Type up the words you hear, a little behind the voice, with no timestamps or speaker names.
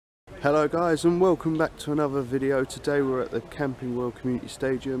Hello guys, and welcome back to another video. Today we're at the Camping World Community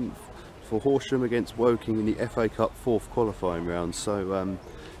Stadium for Horsham against Woking in the FA Cup 4th qualifying round. So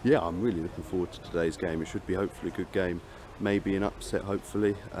yeah, I'm really looking forward to today's game. It should be hopefully a good game, maybe an upset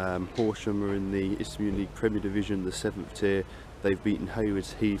hopefully. Horsham are in the Isthmian League Premier Division, the 7th tier. They've beaten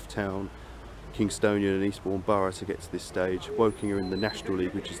Haywards Heath Town, Kingstonian and Eastbourne Borough to get to this stage. Woking are in the National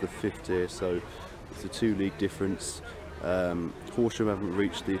League, which is the 5th tier, so it's a 2-league difference. Horsham haven't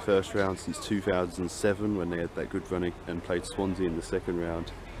reached the first round since 2007 when they had that good running and played Swansea in the second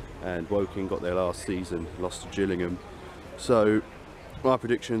round, and Woking got their last season, lost to Gillingham. So my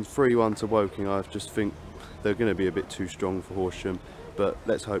prediction's 3-1 to Woking. I just think they're going to be a bit too strong for Horsham, but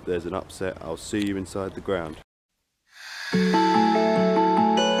let's hope there's an upset. I'll see you inside the ground.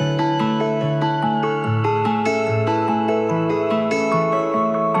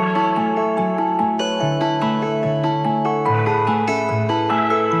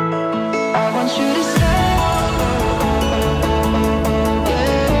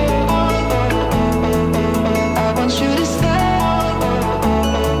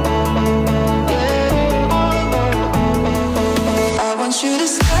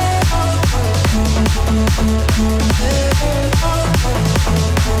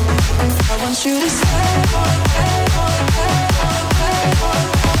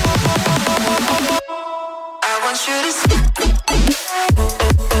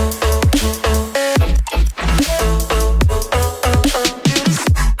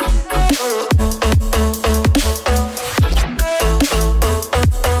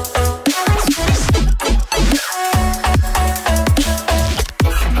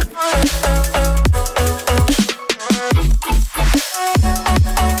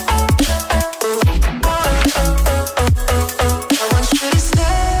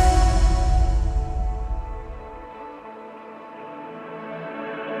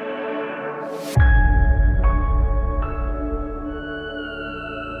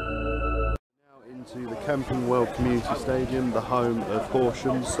 To the Camping World Community Stadium, the home of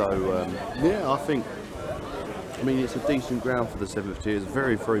Horsham. So yeah, I mean it's a decent ground for the 7th tier. It's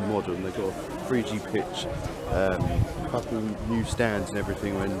very modern. They've got a 3G pitch, a couple new stands and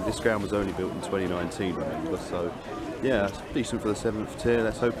everything, when this ground was only built in 2019, remember. So yeah, it's decent for the 7th tier.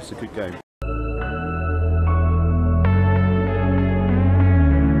 Let's hope it's a good game.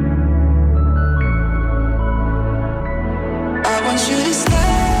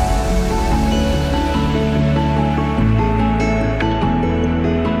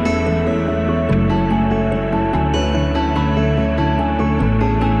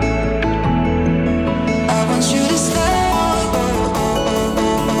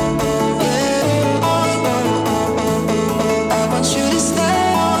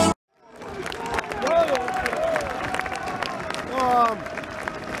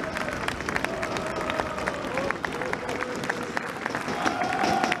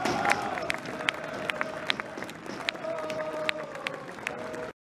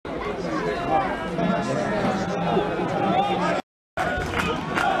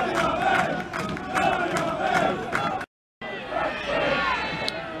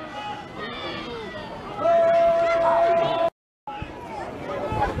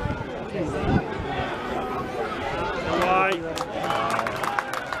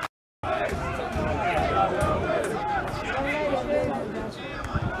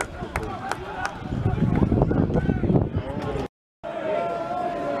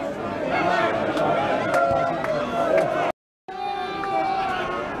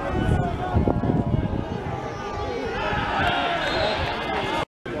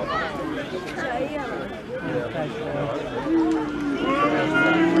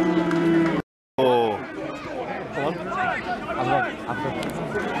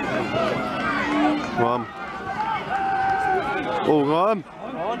 Oh, go on.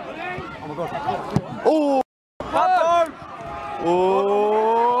 Oh my god. Oh! Oh!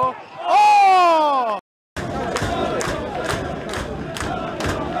 Oh!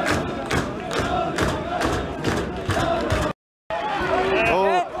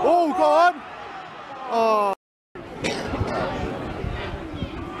 Oh! Oh, go on! Oh!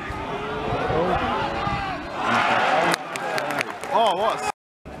 Oh, what?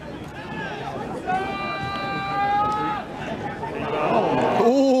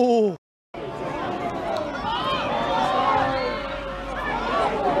 Oh!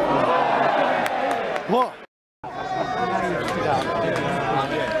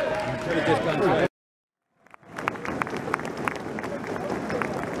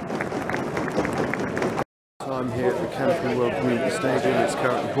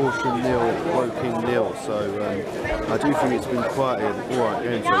 currently Horsham 0, Woking 0. So I do think it's been quite an alright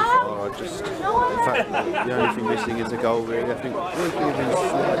game so far. The fact that the only thing missing is a goal really. I think Woking have been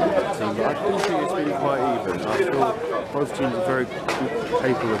slightly better, but I do think it's been quite even. I feel both teams are very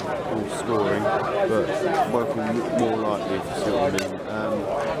capable of scoring, but Woking more likely, if you see what I mean.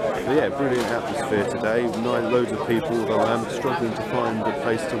 But yeah, brilliant atmosphere today. Loads of people, although I am struggling to find a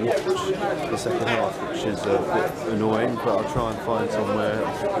place to watch the second half, which is a bit annoying, but I'll try and find somewhere.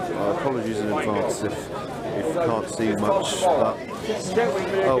 Apologies in advance if you can't see much, but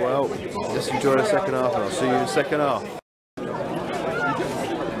oh well, let's enjoy the second half and I'll see you in the second half.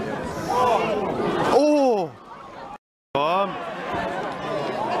 Oh!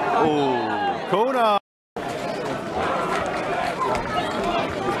 Oh, corner!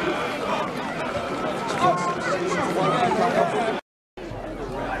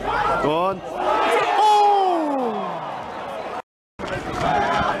 Go on.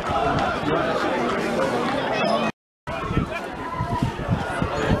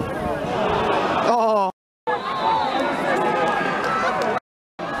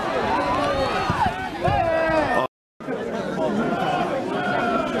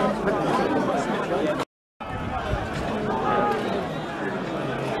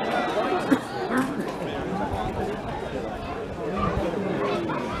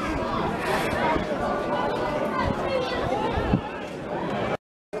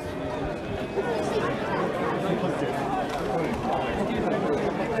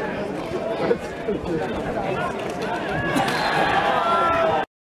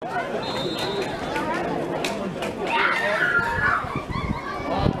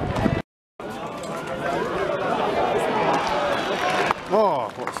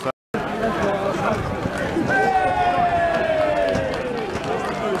 Oh, what's that?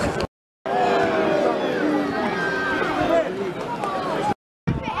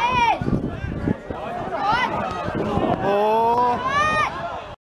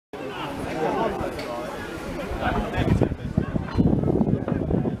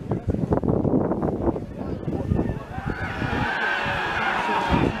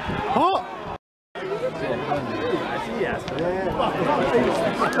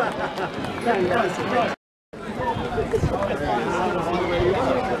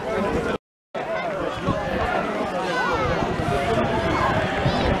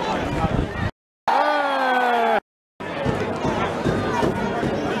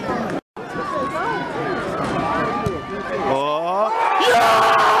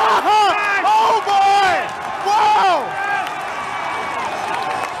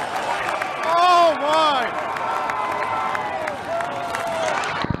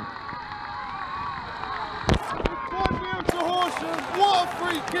 What a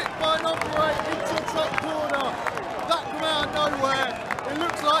free kick by number 8 into the top corner. That came out of nowhere. It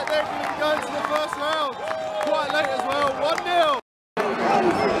looks like they're going to be going to the first round. Quite late as well, 1-0.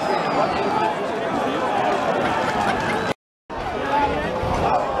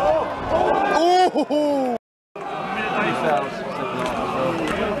 Oh!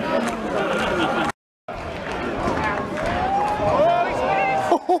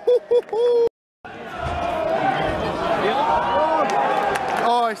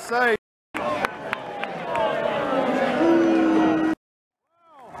 Oh, I say.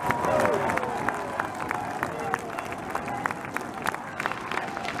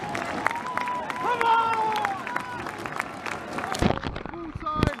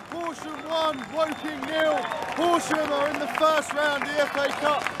 Full-time, Horsham 1, Woking 0. Horsham are in the first round of the FA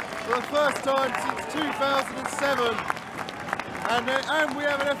Cup for the first time since 2007. And we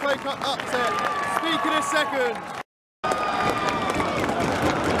have an FA Cup upset. Speak in a second.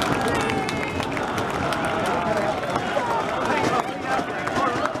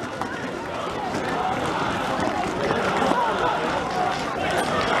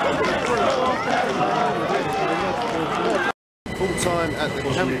 Full-time at the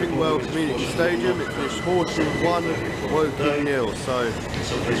Camping World Community Stadium. It finished Horsham 1, Woking 0. So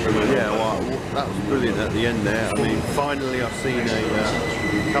yeah, well, that was brilliant at the end there. I mean, finally I've seen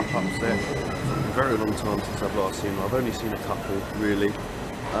a cup upset. A very long time since I've last seen one. I've only seen a couple really.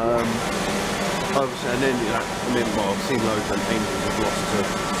 Obviously, and then well, I've seen loads of Angels have lost to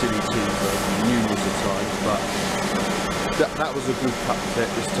silly teams numerous of times, but that was a good cup set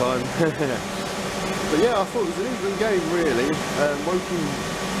this time. But yeah, I thought it was an even game really. Woking,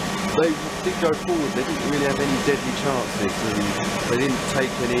 they did go forward, they didn't really have any deadly chances and they didn't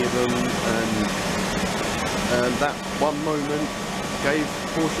take any of them, and that one moment gave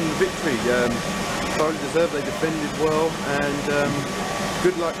Horsham the victory. Thoroughly deserved, they defended well, and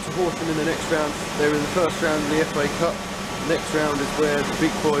good luck to Horsham in the next round. They were in the first round of the FA Cup next round is where the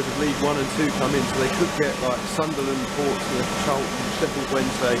big boys of League 1 and 2 come in, so they could get like Sunderland, Portsmouth, Charlton, Sheffield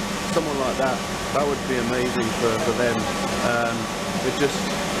Wednesday, someone like that. That would be amazing for them. It just,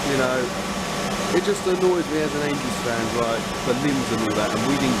 you know, it just annoys me as an Angels fan, like the limbs and all that, and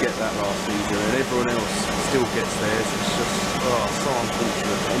we didn't get that last season, and everyone else still gets theirs. It's just, oh, so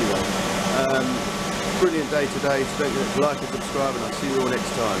unfortunate. Anyway, brilliant day today, so don't forget to like and subscribe, and I'll see you all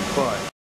next time. Bye.